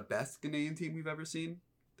not the best Ghanaian team we've ever seen.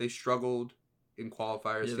 They struggled in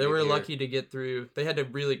qualifiers. Yeah, they were lucky to get through. They had to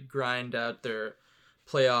really grind out their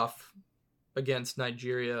playoff against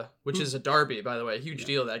Nigeria, which is a derby, by the way. Huge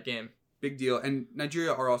deal, that game. Big deal. And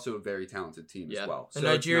Nigeria are also a very talented team as well. So and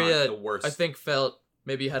Nigeria, the worst. I think, felt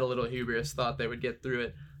maybe had a little hubris, thought they would get through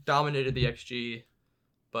it. Dominated the XG,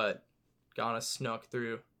 but Ghana snuck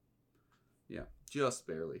through. Yeah, just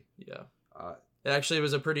barely. Yeah. It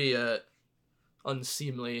was a pretty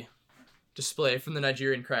unseemly display from the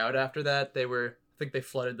Nigerian crowd after that. I think they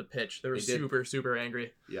flooded the pitch. They were super, super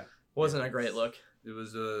angry. Yeah. Wasn't a great look. It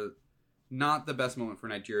was not the best moment for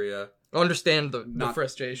Nigeria. I understand the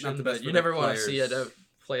frustration, but you never want to see it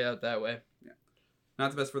play out that way. Yeah.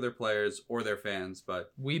 Not the best for their players or their fans,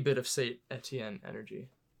 but... Wee bit of Saint Etienne energy.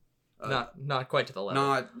 Not quite to the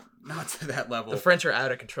level. Not to that level. The French are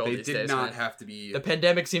out of control They these did days, not man. have to be. The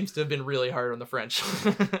pandemic seems to have been really hard on the French.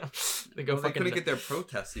 They couldn't get their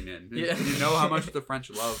protesting in. Yeah. You know how much the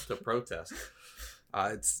French love to protest.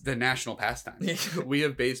 It's the national pastime. We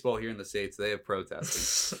have baseball here in the States. They have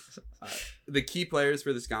protesting. The key players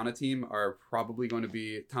for this Ghana team are probably going to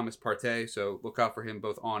be Thomas Partey, so look out for him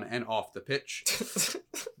both on and off the pitch.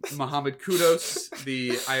 Mohamed Kudus,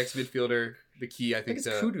 the Ajax midfielder, the key, I think it's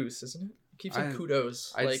Kudus, isn't it? Keeps saying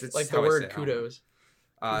kudos, like the how I word say it. kudos.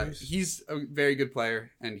 He's a very good player,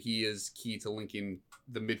 and he is key to linking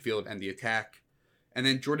the midfield and the attack. And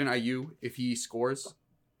then Jordan Ayew, if he scores,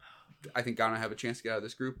 I think Ghana have a chance to get out of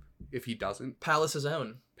this group. If he doesn't, Palace's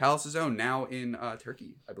own now in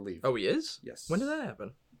Turkey, I believe. Oh, he is? Yes. When did that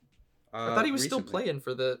happen? I thought he was still playing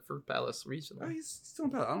for Palace recently. Oh, he's still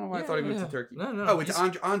in Palace. I don't know why I thought he moved to Turkey. No. Oh, it's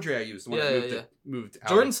Andre Ayew, the one that moved out.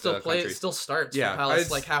 Jordan still plays, still starts for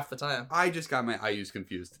Palace like half the time. I just got my Ayew's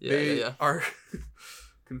confused. They are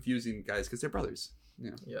confusing guys because they're brothers.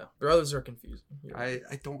 Yeah, brothers are confusing. I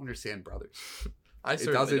don't understand brothers.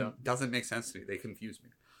 It doesn't make sense to me. They confuse me.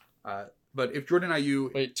 But if Jordan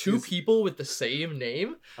Ayew... Wait, two people with the same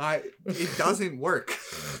name? It doesn't work.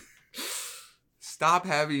 Stop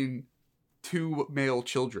having 2 male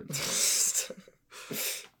children.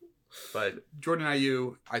 But Jordan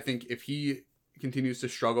Ayew, I think if he continues to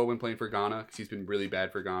struggle when playing for Ghana, because he's been really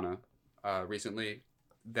bad for Ghana recently,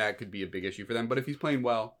 that could be a big issue for them. But if he's playing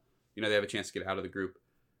well, they have a chance to get out of the group.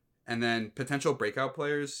 And then potential breakout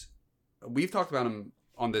players, we've talked about him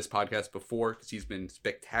on this podcast before because he's been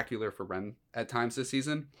spectacular for Rennes at times this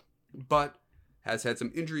season, but has had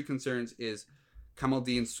some injury concerns, is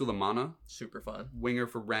Kamaldeen Sulemana. Super fun. Winger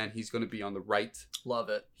for Rennes. He's going to be on the right. Love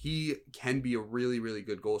it. He can be a really, really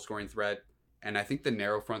good goal-scoring threat, and I think the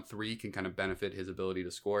narrow front three can kind of benefit his ability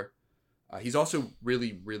to score. He's also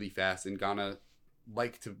really, really fast, and Ghana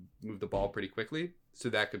like to move the ball pretty quickly, so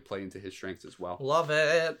that could play into his strengths as well. Love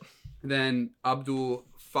it. Then Abdul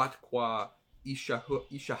Fatwa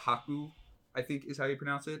Ishahaku, I think is how you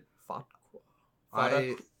pronounce it.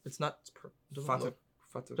 Fatwa. It's not.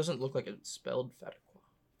 It doesn't look like it's spelled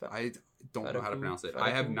Fatwa. I don't know how to pronounce it.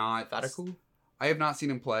 Fataku? I have not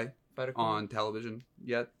seen him play on television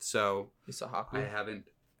yet, so Isahaku. I haven't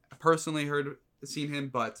personally seen him,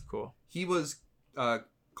 but cool. He was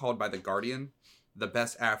called by The Guardian the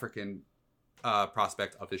best African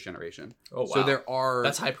prospect of this generation. Oh, wow. So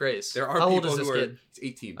that's high praise. There are How people old is this kid?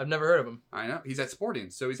 He's 18. I've never heard of him. I know. He's at Sporting,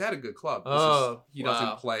 so he's had a good club. He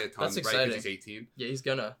doesn't play a ton, that's right? Exciting. Because he's 18. Yeah, he's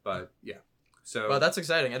gonna. But yeah. So wow, that's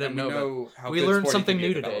exciting. I didn't know how we learned something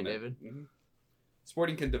new today, David. Mm-hmm.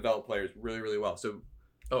 Sporting can develop players really, really well. So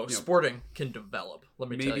Sporting can develop. Let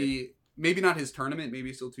me tell you. Maybe not his tournament. Maybe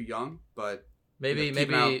he's still too young, but maybe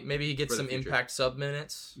he gets some impact sub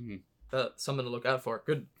minutes. Mm-hmm. Something to look out for.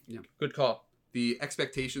 Good call. The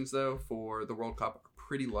expectations though for the World Cup are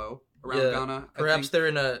pretty low around Ghana. Perhaps they're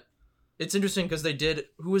in a. It's interesting because they did.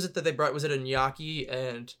 Who was it that they brought? Was it Iñaki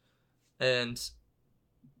and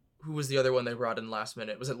who was the other one they brought in last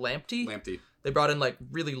minute? Was it Lamptey? Lamptey. They brought in like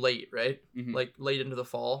really late, right? Mm-hmm. Like late into the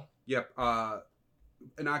fall. Yep.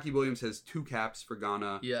 Inaki Williams has 2 caps for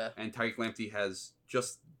Ghana. Yeah. And Tariq Lamptey has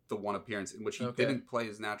just the one appearance in which he didn't play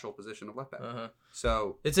his natural position of left back.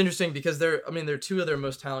 So it's interesting because they're 2 of their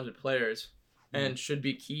most talented players and should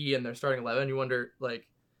be key in their starting 11. You wonder, like,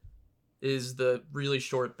 is the really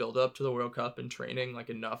short build up to the World Cup and training like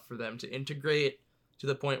enough for them to integrate to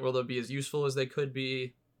the point where they'll be as useful as they could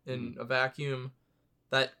be in a vacuum?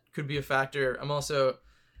 That could be a factor. I'm also,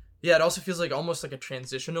 it also feels like almost like a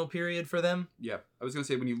transitional period for them. Yeah, I was gonna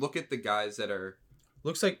say when you look at the guys that are,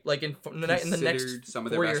 looks like in the next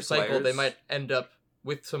 4-year cycle, they might end up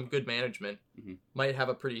with some good management. Might have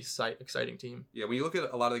a pretty exciting team. Yeah, when you look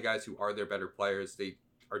at a lot of the guys who are their better players, they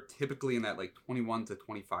are typically in that like 21 to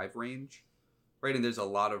 25 range, right? And there's a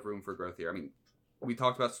lot of room for growth here. I mean, we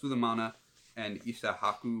talked about Sulemana and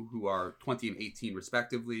Isahaku, who are 20 and 18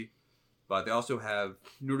 respectively, but they also have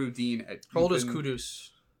Nuruddin at. How old is Kudus?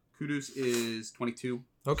 Kudus is 22.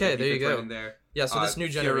 Okay, so there you go. Right in there. Yeah, so this new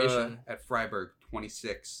generation at Freiburg,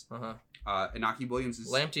 26. Inaki Williams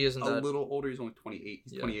is Lamptey isn't a little older. He's only 28.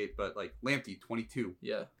 He's 28, but like Lamptey, 22.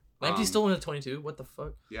 Yeah. Lamptey's still in at 22. What the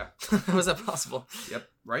fuck? Yeah. How is that possible? Yep.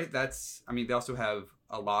 Right. They also have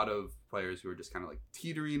a lot of players who are just kind of like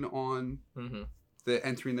teetering on the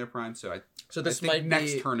entering their prime. So I think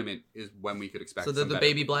next tournament is when we could expect. So the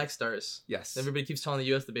baby Black Stars. Yes. Everybody keeps calling the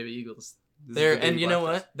U.S. the baby Eagles. And you know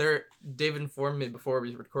what? David informed me before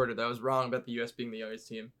we recorded that I was wrong about the U.S. being the youngest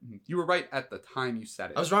team. You were right at the time you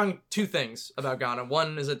said it. I was wrong 2 things about Ghana.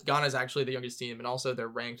 One is that Ghana is actually the youngest team, and also they're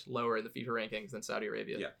ranked lower in the FIFA rankings than Saudi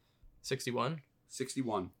Arabia. Yeah. 61?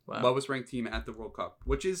 61. Wow. Lowest ranked team at the World Cup,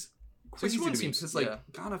 which is crazy to me. Because,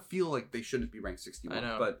 kind of feel like they shouldn't be ranked 61. I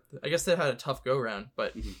know. But I guess they had a tough go-round,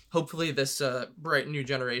 but hopefully this bright new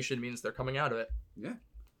generation means they're coming out of it. Yeah.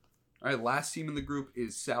 All right, last team in the group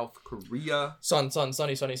is South Korea. Sunny.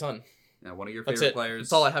 Yeah, one of your favorite players.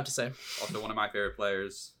 That's all I have to say. Also one of my favorite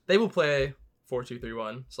players. They will play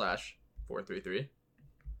 4-2-3-1/4-3-3.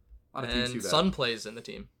 A lot of teams do that. Sun plays in the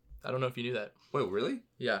team. I don't know if you knew that. Wait, really?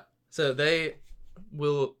 Yeah. So they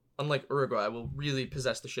will, unlike Uruguay, will really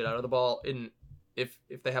possess the shit out of the ball if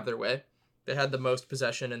they have their way. They had the most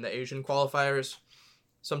possession in the Asian qualifiers.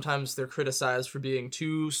 Sometimes they're criticized for being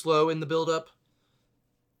too slow in the build-up.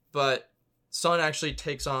 But Son actually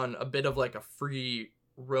takes on a bit of like a free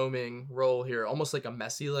roaming role here, almost like a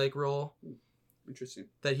Messi-like role. Interesting.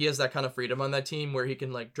 That he has that kind of freedom on that team where he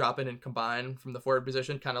can like drop in and combine from the forward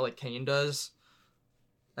position, kind of like Kane does.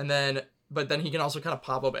 But then he can also kind of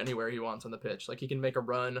pop up anywhere he wants on the pitch. Like he can make a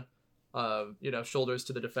run, shoulders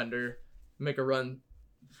to the defender, make a run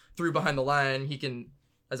through behind the line. He can,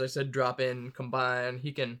 as I said, drop in, combine.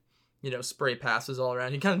 He can, spray passes all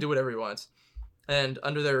around. He kind of do whatever he wants. And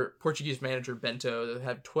under their Portuguese manager, Bento, they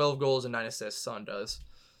have 12 goals and 9 assists, Son does.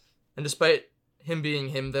 And despite him being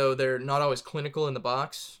him, though, they're not always clinical in the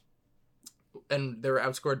box. And they were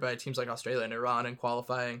outscored by teams like Australia and Iran in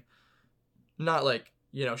qualifying. Not like,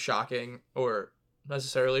 shocking or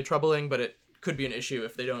necessarily troubling, but it could be an issue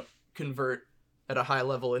if they don't convert at a high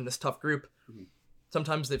level in this tough group. Mm-hmm.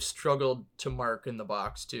 Sometimes they've struggled to mark in the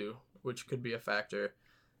box, too, which could be a factor.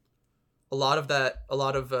 A lot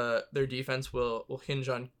of their defense will hinge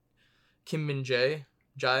on Kim Min-jae.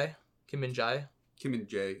 Kim Min-jae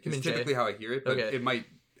is typically how I hear it, but it might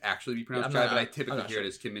actually be pronounced Jai, but I typically hear it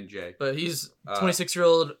as Kim Min-jae. But he's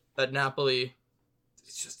 26-year-old at Napoli.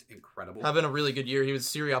 It's just incredible. Having a really good year. He was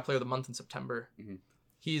Serie A Player of the Month in September. Mm-hmm.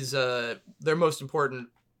 He's their most important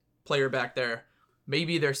player back there.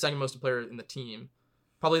 Maybe their second most player in the team.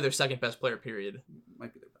 Probably their second best player, period.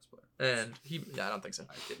 Might be their best player. And I don't think so.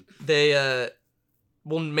 I didn't. They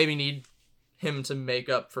will maybe need him to make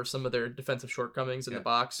up for some of their defensive shortcomings in the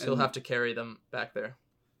box. He'll have to carry them back there.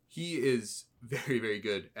 He is very, very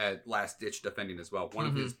good at last-ditch defending as well. One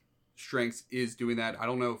of his strengths is doing that. I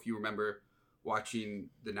don't know if you remember watching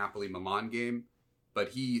the Napoli-Milan game, but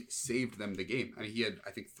he saved them the game. I mean, he had,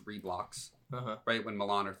 I think, 3 blocks, right, when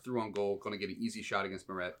Milan are through on goal, going to get an easy shot against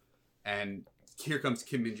Meret. And here comes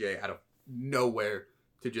Kim Min-jae out of nowhere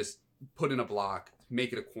to just put in a block,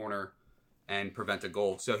 make it a corner, and prevent a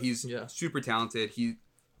goal. So he's super talented. He,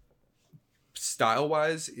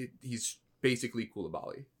 style-wise, he's basically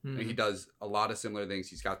Koulibaly. Mm-hmm. And he does a lot of similar things.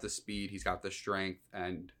 He's got the speed, he's got the strength,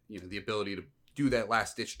 and the ability to do that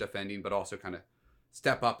last-ditch defending, but also kind of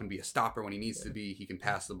step up and be a stopper when he needs to be. He can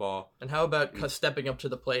pass the ball. And how about stepping up to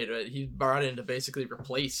the plate? He brought in to basically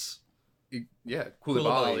replace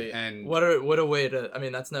Koulibaly. And what a way to... I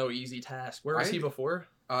mean, that's no easy task. Where was he before?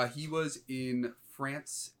 He was in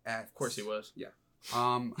France at... Of course he was. Yeah.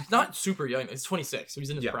 He's not super young. He's 26, so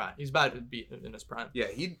he's in his prime. He's about to be in his prime. Yeah,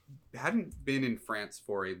 he hadn't been in France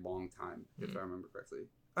for a long time, if I remember correctly.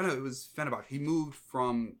 Oh, no, it was Fenerbahce. He moved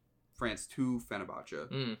from France to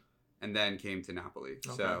Fenerbahce and then came to Napoli.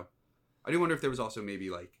 Okay. So I do wonder if there was also maybe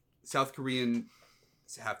like South Korean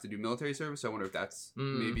have to do military service. So I wonder if that's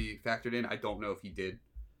maybe factored in. I don't know if he did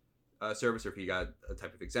service or if he got a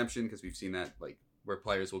type of exemption, because we've seen that like where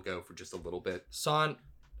players will go for just a little bit. Son,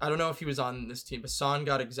 I don't know if he was on this team, but Son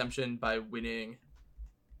got exemption by winning.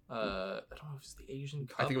 I don't know if it's the Asian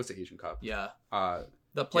Cup. I think it was the Asian Cup. Yeah.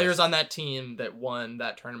 The players on that team that won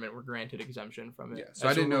that tournament were granted exemption from it. Yeah. So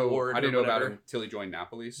I didn't know about him until he joined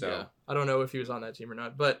Napoli. So yeah. I don't know if he was on that team or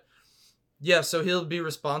not, but yeah. So he'll be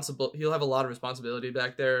responsible. He'll have a lot of responsibility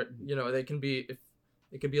back there. It can be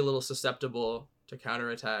a little susceptible to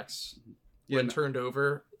counterattacks when turned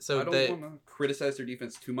over. So I don't want to criticize their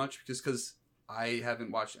defense too much, just because I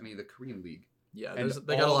haven't watched any of the Korean League. Yeah,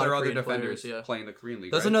 they got a lot of other defenders playing the Korean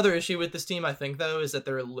League. That's another issue with this team, I think, though, is that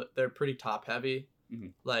they're pretty top heavy. Mm-hmm.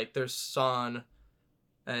 Like there's Son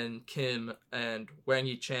and Kim and Wang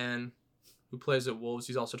Yi-chan, who plays at Wolves.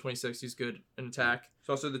 He's also 26. He's good in attack.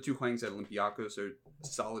 So also the 2 Hwangs at Olympiacos are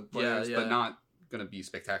solid players, but not going to be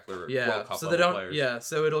spectacular World Cup level players. Yeah,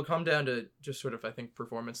 so it'll come down to just sort of, I think,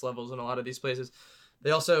 performance levels in a lot of these places.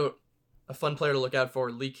 They also, a fun player to look out for,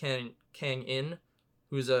 Lee Kang-in,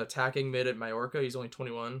 who's attacking mid at Mallorca. He's only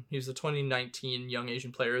 21. He was the 2019 Young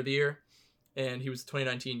Asian Player of the Year, and he was the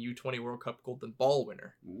 2019 U20 World Cup Golden Ball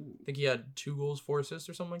winner. Ooh. I think he had 2 goals, 4 assists,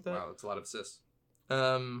 or something like that. Wow, that's a lot of assists.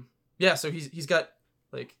 Yeah, so he's got,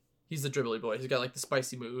 like, he's the dribbly boy. He's got, like, the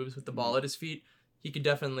spicy moves with the ball at his feet. he could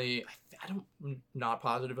definitely. I'm not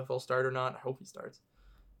positive if he'll start or not. I hope he starts.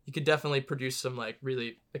 He could definitely produce some like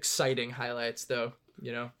really exciting highlights, though.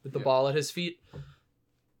 With the ball at his feet.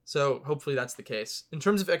 So hopefully that's the case. In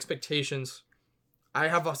terms of expectations, I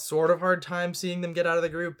have a sort of hard time seeing them get out of the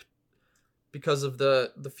group because of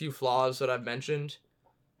the few flaws that I've mentioned.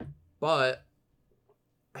 But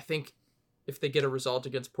I think if they get a result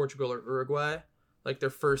against Portugal or Uruguay, like their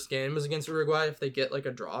first game was against Uruguay, if they get like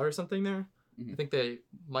a draw or something there, I think they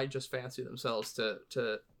might just fancy themselves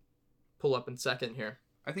to pull up in second here.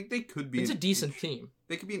 I think they could be. It's a decent team.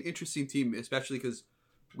 They could be an interesting team, especially because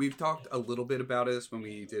we've talked a little bit about this when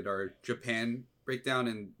we did our Japan breakdown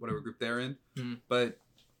in whatever group they're in. But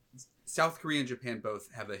South Korea and Japan both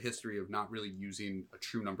have a history of not really using a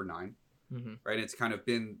true number 9. Right? It's kind of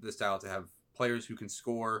been the style to have players who can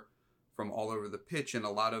score from all over the pitch, and a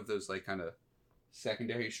lot of those like kind of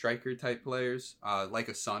secondary striker type players, like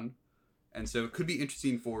a Son. And so it could be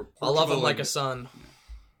interesting for Portugal. I love him like a Son.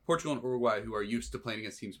 Portugal and Uruguay, who are used to playing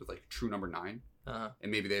against teams with like true number 9.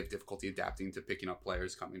 And maybe they have difficulty adapting to picking up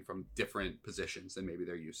players coming from different positions than maybe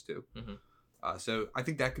they're used to. So I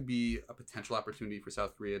think that could be a potential opportunity for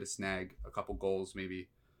South Korea to snag a couple goals maybe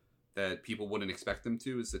that people wouldn't expect them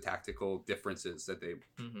to, is the tactical differences that they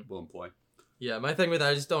will employ. Yeah, my thing with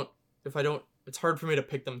that, it's hard for me to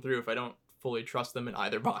pick them through if I don't fully trust them in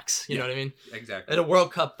either box. You know what I mean? Exactly. At a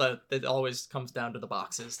World Cup, it always comes down to the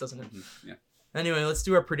boxes, doesn't it? Yeah. Anyway, let's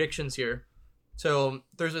do our predictions here. So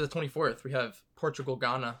Thursday the 24th, we have Portugal,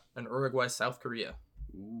 Ghana, and Uruguay, South Korea.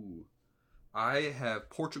 Ooh. I have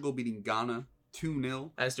Portugal beating Ghana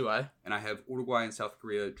 2-0. As do I. And I have Uruguay and South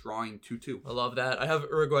Korea drawing 2-2. I love that. I have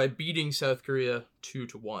Uruguay beating South Korea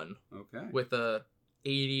 2-1. Okay. With a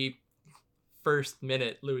 81st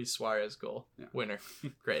minute Luis Suarez goal. Winner.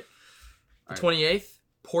 Great. The 28th,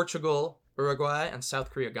 Portugal, Uruguay, and South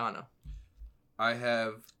Korea, Ghana. I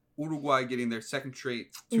have Uruguay getting their second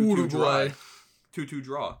straight 2-2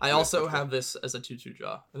 draw. I also have this as a 2-2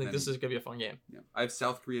 draw. I think this is going to be a fun game. Yeah. I have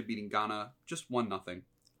South Korea beating Ghana just 1-0.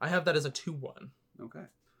 I have that as a 2-1. Okay.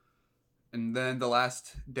 And then the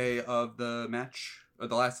last day of the match, or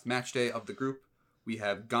the last match day of the group, we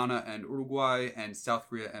have Ghana and Uruguay and South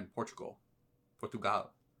Korea and Portugal.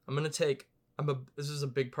 I'm going to take... this is a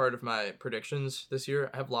big part of my predictions this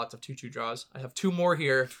year. I have lots of 2-2 draws. I have 2 more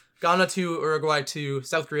here. Ghana 2, Uruguay 2,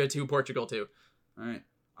 South Korea 2, Portugal 2. All right.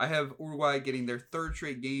 I have Uruguay getting their 3rd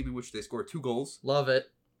straight game in which they score 2 goals. Love it.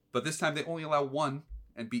 But this time they only allow 1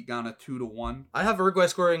 and beat Ghana 2-1. I have Uruguay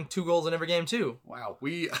scoring 2 goals in every game too. Wow.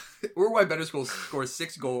 Uruguay better scores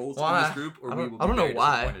 6 goals in this group, or we will be I don't know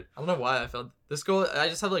why. disappointed. I don't know why I felt this goal. I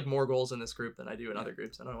just have like more goals in this group than I do in other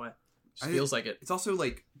groups. I don't know why. Just feels like it. It's also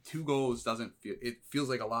like 2 goals doesn't feel. It feels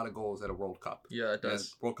like a lot of goals at a World Cup. Yeah, it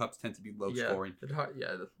does. World Cups tend to be low scoring.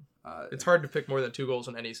 It's hard to pick more than 2 goals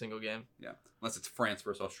in any single game. Yeah, unless it's France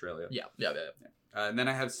versus Australia. Yeah. And then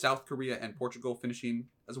I have South Korea and Portugal finishing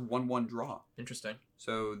as a 1-1 draw. Interesting.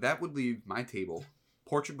 So that would leave my table: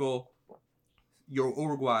 Portugal,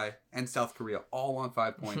 Uruguay, and South Korea all on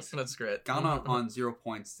 5 points. That's great. Ghana on 0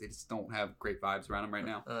 points. They just don't have great vibes around them right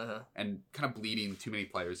now. And kind of bleeding too many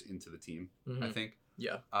players into the team, I think.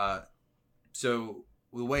 Yeah. So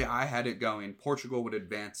the way I had it going, Portugal would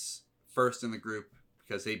advance first in the group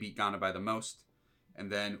because they beat Ghana by the most.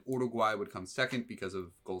 And then Uruguay would come second because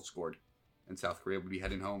of goals scored. And South Korea would be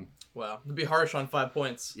heading home. Wow. It'd be harsh on 5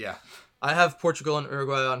 points. Yeah. I have Portugal and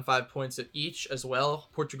Uruguay on 5 points at each as well.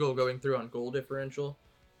 Portugal going through on goal differential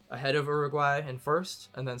ahead of Uruguay in first.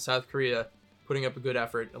 And then South Korea putting up a good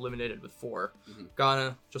effort, eliminated with 4.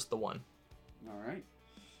 Ghana, just the 1. All right.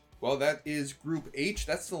 Well, that is Group H.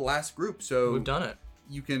 That's the last group. So we've done it.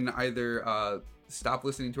 You can either stop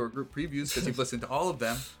listening to our group previews because you've listened to all of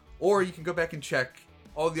them, or you can go back and check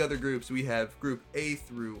all the other groups. We have Group A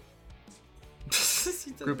through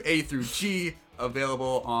G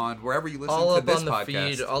available on wherever you listen to this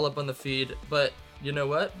podcast. All up on the feed. But you know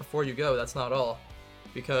what? Before you go, that's not all,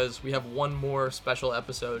 because we have one more special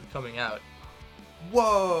episode coming out.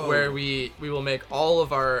 Whoa! Where we will make all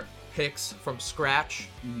of our picks from scratch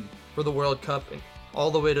for the World Cup and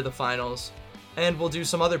all the way to the finals, and we'll do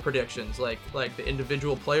some other predictions like the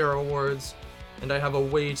individual player awards, and I have a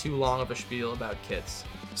way too long of a spiel about kits,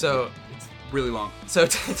 so it's really long. So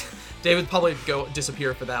David probably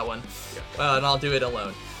disappear for that one, and I'll do it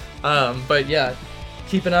alone. But yeah,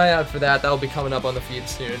 keep an eye out for that. That'll be coming up on the feed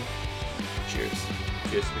soon. Cheers.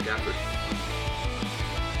 Cheers to the Gafford.